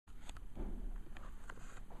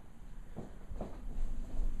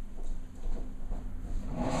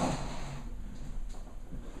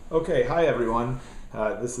Okay, hi everyone.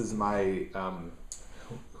 This is my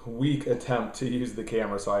weak attempt to use the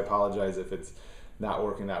camera, so I apologize if it's not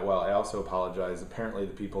working that well. I also apologize. Apparently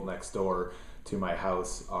the people next door to my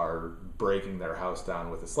house are breaking their house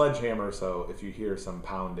down with a sledgehammer, so if you hear some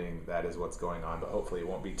pounding, that is what's going on, but hopefully it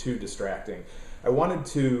won't be too distracting. I wanted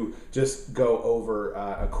to just go over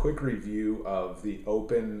a quick review of the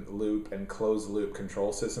open loop and closed loop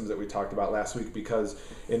control systems that we talked about last week, because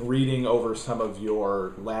in reading over some of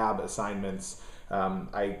your lab assignments,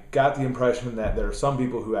 I got the impression that there are some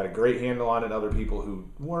people who had a great handle on it, other people who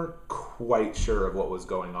weren't quite sure of what was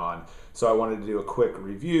going on. So I wanted to do a quick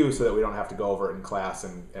review so that we don't have to go over it in class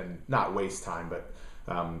and not waste time, but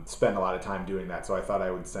spend a lot of time doing that. So I thought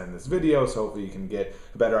I would send this video so hopefully you can get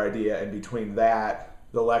a better idea. And between that,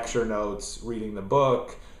 the lecture notes, reading the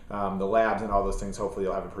book, the labs and all those things, hopefully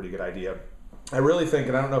you'll have a pretty good idea. I really think,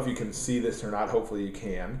 and I don't know if you can see this or not, hopefully you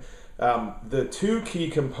can, the two key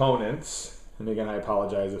components, and again, I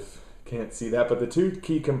apologize if you can't see that, but the two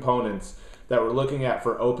key components that we're looking at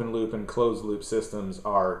for open loop and closed loop systems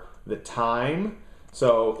are the time,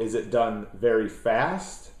 so is it done very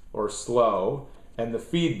fast or slow, and the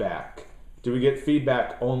feedback. Do we get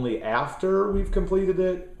feedback only after we've completed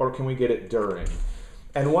it, or can we get it during?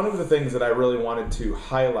 And one of the things that I really wanted to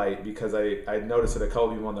highlight, because I noticed that a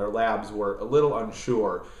couple people in their labs were a little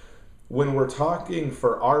unsure, when we're talking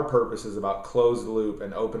for our purposes about closed loop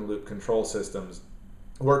and open loop control systems,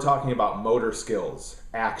 we're talking about motor skills,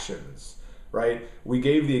 actions, right? We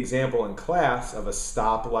gave the example in class of a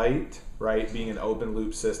stoplight, right? Being an open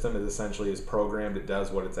loop system is essentially programmed, it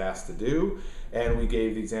does what it's asked to do. And we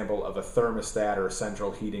gave the example of a thermostat or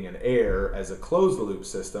central heating and air as a closed loop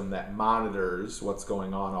system that monitors what's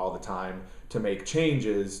going on all the time to make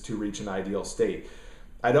changes to reach an ideal state.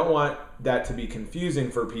 I don't want that to be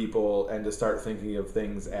confusing for people and to start thinking of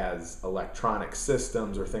things as electronic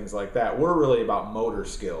systems or things like that. We're really about motor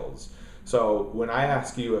skills. So when I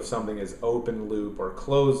ask you if something is open loop or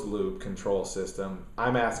closed loop control system,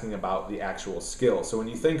 I'm asking about the actual skill. So when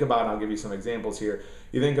you think about, and I'll give you some examples here,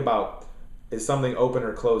 you think about, is something open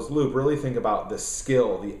or closed loop? Really think about the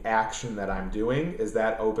skill, the action that I'm doing. Is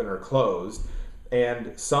that open or closed?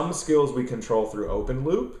 And some skills we control through open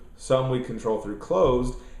loop, some we control through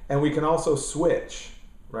closed, and we can also switch,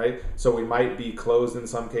 right? So we might be closed in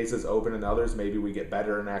some cases, open in others. Maybe we get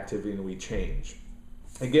better in activity and we change.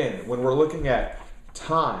 Again, when we're looking at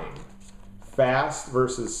time, fast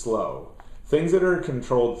versus slow, things that are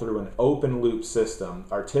controlled through an open loop system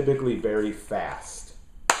are typically very fast.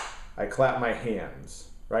 I clap my hands,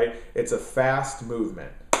 right? It's a fast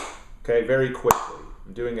movement, okay? Very quickly.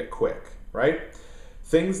 I'm doing it quick, right?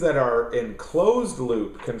 Things that are in closed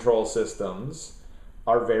loop control systems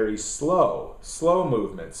are very slow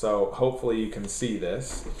movement. So hopefully you can see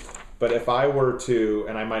this. But if I were to,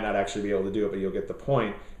 and I might not actually be able to do it, but you'll get the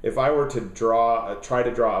point. If I were to try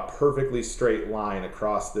to draw a perfectly straight line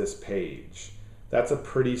across this page, that's a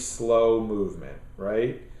pretty slow movement,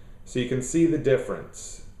 right? So you can see the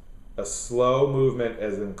difference. A slow movement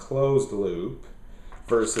as in closed loop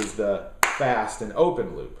versus the fast and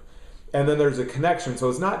open loop. And then there's a connection, so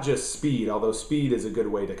it's not just speed, although speed is a good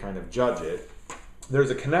way to kind of judge it. There's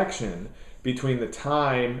a connection between the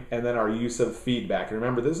time and then our use of feedback. And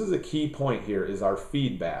remember, this is a key point here, is our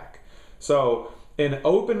feedback. So in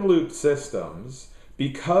open loop systems,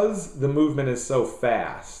 because the movement is so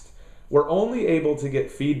fast, we're only able to get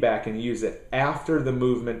feedback and use it after the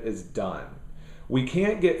movement is done. We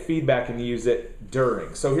can't get feedback and use it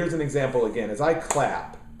during. So here's an example again. As I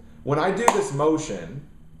clap, when I do this motion,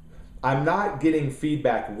 I'm not getting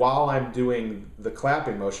feedback while I'm doing the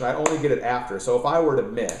clapping motion. I only get it after. So if I were to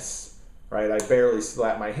miss, right, I barely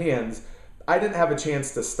slap my hands, I didn't have a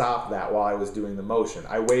chance to stop that while I was doing the motion.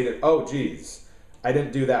 I waited, oh geez, I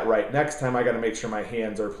didn't do that right. Next time I got to make sure my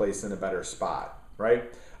hands are placed in a better spot,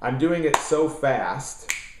 right? I'm doing it so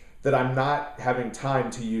fast that I'm not having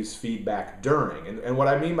time to use feedback during. And what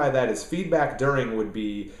I mean by that is feedback during would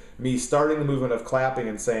be me starting the movement of clapping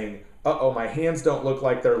and saying, uh-oh, my hands don't look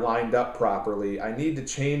like they're lined up properly. I need to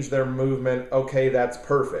change their movement. Okay, that's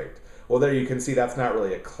perfect. Well, there you can see that's not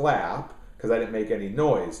really a clap because I didn't make any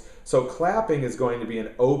noise. So clapping is going to be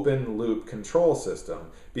an open loop control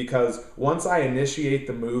system because once I initiate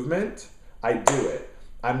the movement, I do it.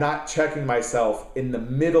 I'm not checking myself in the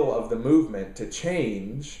middle of the movement to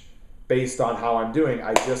change based on how I'm doing.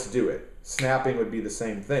 I just do it. Snapping would be the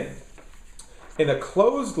same thing. In a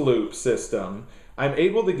closed loop system, I'm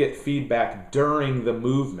able to get feedback during the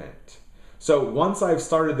movement. So once I've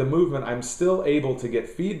started the movement, I'm still able to get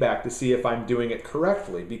feedback to see if I'm doing it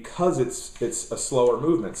correctly because it's a slower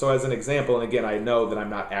movement. So as an example, and again, I know that I'm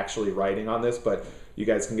not actually writing on this, but you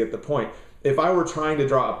guys can get the point. If I were trying to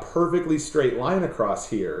draw a perfectly straight line across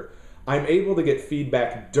here, I'm able to get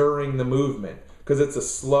feedback during the movement because it's a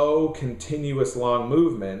slow, continuous, long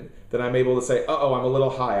movement that I'm able to say, uh-oh, I'm a little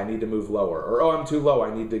high, I need to move lower. Or, oh, I'm too low,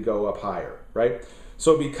 I need to go up higher, right?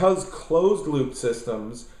 So because closed loop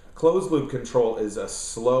systems, closed loop control is a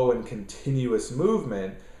slow and continuous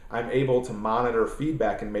movement, I'm able to monitor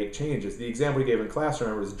feedback and make changes. The example we gave in class,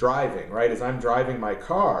 remember, is driving, right? As I'm driving my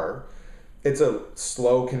car, it's a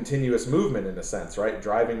slow, continuous movement in a sense, right?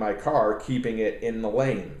 Driving my car, keeping it in the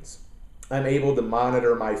lanes. I'm able to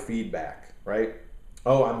monitor my feedback, right?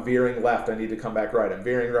 Oh, I'm veering left, I need to come back right. I'm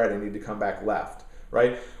veering right, I need to come back left,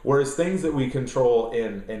 right? Whereas things that we control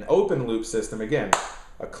in an open loop system, again,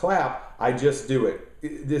 a clap, I just do it.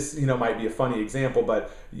 This, might be a funny example,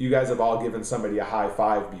 but you guys have all given somebody a high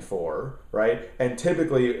five before, right? And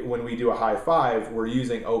typically when we do a high five, we're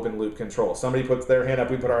using open loop control. Somebody puts their hand up,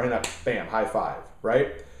 we put our hand up, bam, high five,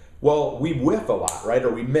 right? Well, we whiff a lot, right?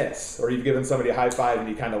 Or we miss, or you've given somebody a high five and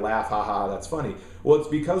you kind of laugh, haha, that's funny. Well, it's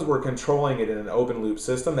because we're controlling it in an open loop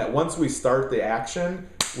system that once we start the action,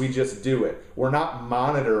 we just do it. We're not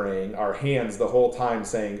monitoring our hands the whole time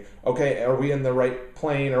saying, okay, are we in the right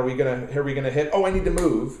plane? Are we gonna hit? Oh, I need to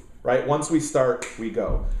move, right? Once we start, we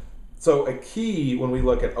go. So a key when we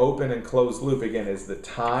look at open and closed loop, again, is the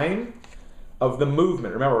time of the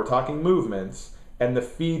movement. Remember, we're talking movements and the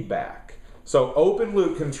feedback. So open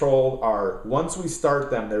loop control are, once we start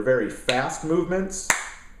them, they're very fast movements.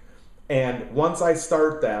 And once I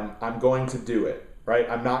start them, I'm going to do it, right?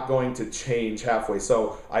 I'm not going to change halfway.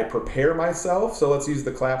 So I prepare myself. So let's use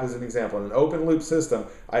the clap as an example. In an open loop system,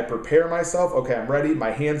 I prepare myself. Okay, I'm ready.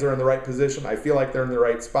 My hands are in the right position. I feel like they're in the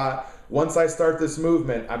right spot. Once I start this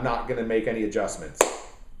movement, I'm not going to make any adjustments.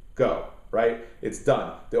 Go, right? It's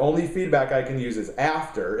done. The only feedback I can use is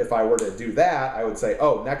after. If I were to do that, I would say,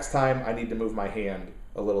 oh, next time I need to move my hand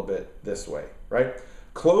a little bit this way, right?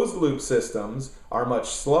 Closed loop systems are much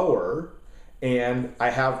slower, and I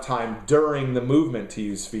have time during the movement to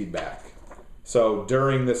use feedback. So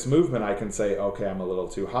during this movement, I can say, okay, I'm a little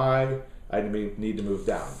too high, I need to move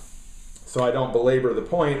down. So I don't belabor the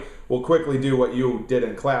point, we'll quickly do what you did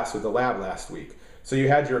in class with the lab last week. So you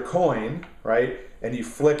had your coin, right? And you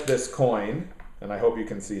flick this coin, and I hope you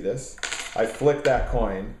can see this. I flick that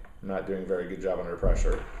coin. I'm not doing a very good job under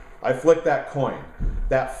pressure. I flick that coin.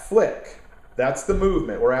 That flick, that's the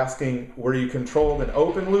movement. We're asking, were you controlled in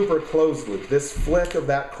open loop or closed loop? This flick of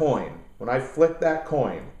that coin, when I flick that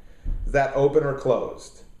coin, is that open or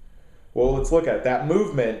closed? Well, let's look at it. That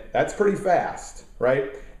movement, that's pretty fast,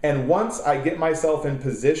 right? And once I get myself in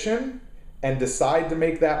position and decide to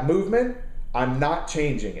make that movement, I'm not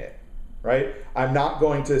changing it, right? I'm not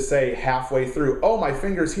going to say halfway through, oh, my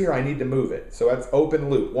finger's here, I need to move it. So that's open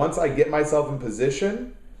loop. Once I get myself in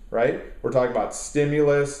position, right? We're talking about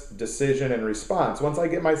stimulus, decision, and response. Once I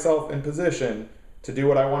get myself in position to do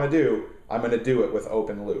what I want to do, I'm going to do it with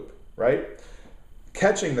open loop, right?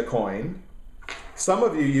 Catching the coin, some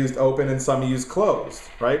of you used open and some used closed,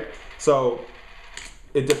 right? So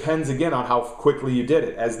it depends again on how quickly you did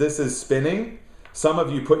it. As this is spinning, some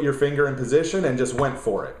of you put your finger in position and just went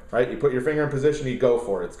for it, right? You put your finger in position, you go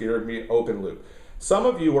for it. It's going to be open loop. Some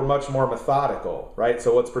of you were much more methodical, right?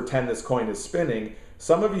 So let's pretend this coin is spinning.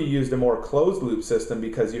 Some of you used a more closed loop system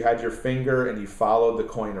because you had your finger and you followed the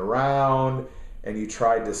coin around and you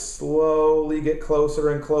tried to slowly get closer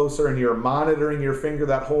and closer and you're monitoring your finger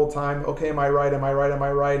that whole time. Okay, am I right? Am I right? Am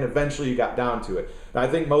I right? And eventually you got down to it. And I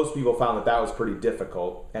think most people found that that was pretty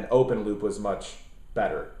difficult and open loop was much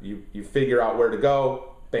better. You figure out where to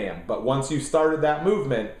go, bam. But once you started that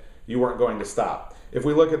movement, you weren't going to stop. If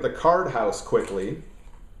we look at the card house quickly,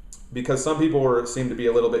 because some people seem to be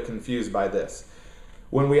a little bit confused by this.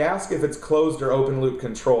 When we ask if it's closed or open loop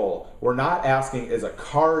control, we're not asking is a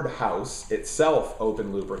card house itself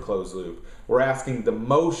open loop or closed loop. We're asking the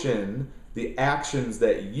motion, the actions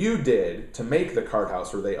that you did to make the card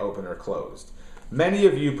house, were they open or closed? Many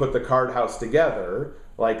of you put the card house together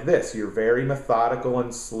like this. You're very methodical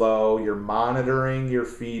and slow. You're monitoring your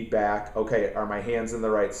feedback. Okay, are my hands in the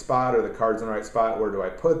right spot? Are the cards in the right spot? Where do I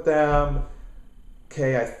put them?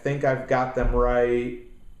 Okay, I think I've got them right.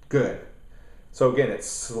 Good. So again, it's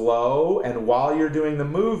slow, and while you're doing the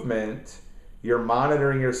movement, you're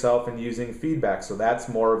monitoring yourself and using feedback. So that's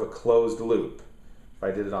more of a closed loop. If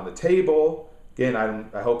I did it on the table, again,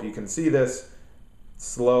 I hope you can see this.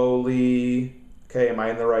 Slowly, okay, am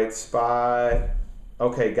I in the right spot?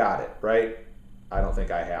 Okay, got it, right? I don't think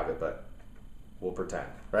I have it, but we'll pretend,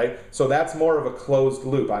 right? So that's more of a closed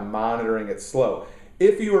loop. I'm monitoring it slow.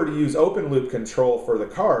 If you were to use open loop control for the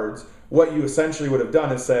cards, what you essentially would have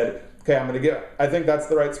done is said, okay, okay, I think that's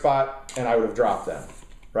the right spot, and I would have dropped them,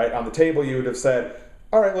 right? On the table, you would have said,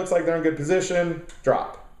 all right, looks like they're in good position,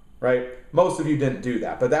 drop, right? Most of you didn't do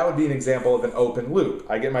that, but that would be an example of an open loop.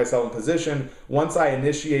 I get myself in position. Once I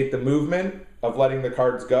initiate the movement of letting the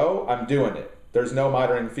cards go, I'm doing it. There's no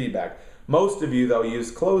monitoring feedback. Most of you, though,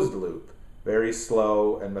 use closed loop, very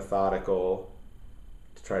slow and methodical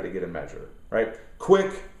to try to get a measure, right?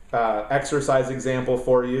 Quick exercise example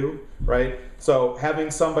for you, right? So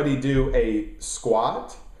having somebody do a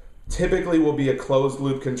squat typically will be a closed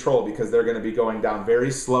loop control because they're going to be going down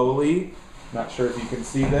very slowly. Not sure if you can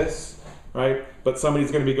see this, right? But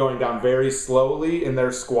somebody's going to be going down very slowly in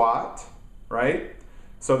their squat, right?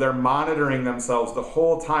 So they're monitoring themselves the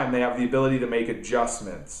whole time. They have the ability to make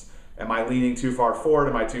adjustments. Am I leaning too far forward?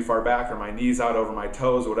 Am I too far back? Are my knees out over my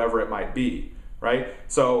toes? Whatever it might be, right?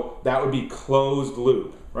 So that would be closed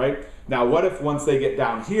loop, right? Now, what if once they get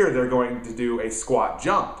down here, they're going to do a squat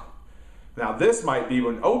jump? Now, this might be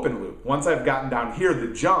an open loop. Once I've gotten down here,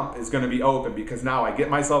 the jump is going to be open because now I get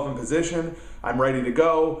myself in position. I'm ready to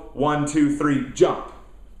go. 1, 2, 3, jump.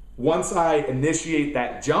 Once I initiate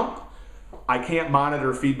that jump, I can't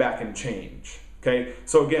monitor feedback and change. Okay,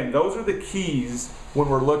 so again, those are the keys when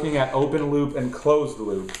we're looking at open loop and closed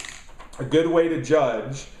loop. A good way to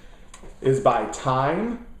judge is by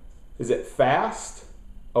time. Is it fast,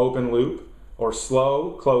 open loop, or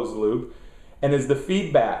slow, closed loop? And is the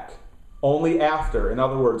feedback only after? In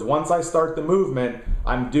other words, once I start the movement,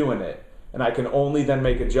 I'm doing it. And I can only then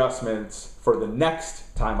make adjustments for the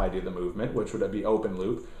next time I do the movement, which would be open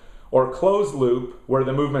loop. Or closed loop, where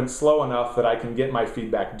the movement's slow enough that I can get my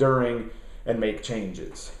feedback during and make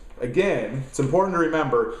changes. Again, it's important to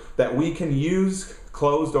remember that we can use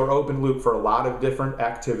closed or open loop for a lot of different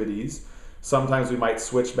activities. Sometimes we might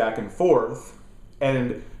switch back and forth,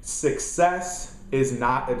 and success is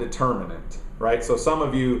not a determinant, right? So some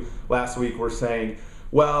of you last week were saying,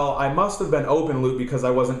 well, I must have been open loop because I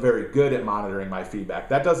wasn't very good at monitoring my feedback.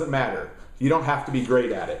 That doesn't matter. You don't have to be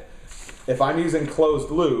great at it. If I'm using closed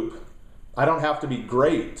loop, I don't have to be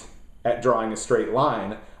great at drawing a straight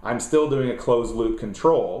line. I'm still doing a closed loop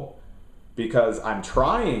control because I'm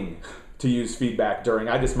trying to use feedback during.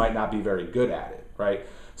 I just might not be very good at it, right?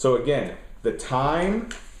 So again, the time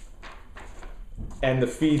and the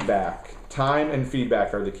feedback, time and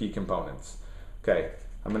feedback are the key components. Okay,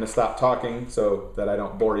 I'm going to stop talking so that I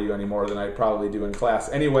don't bore you any more than I probably do in class.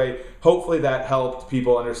 Anyway, hopefully that helped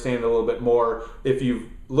people understand a little bit more. If you've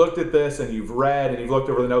looked at this and you've read and you've looked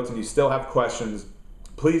over the notes and you still have questions,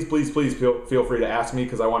 please feel free to ask me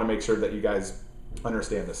because I want to make sure that you guys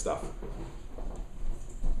understand this stuff.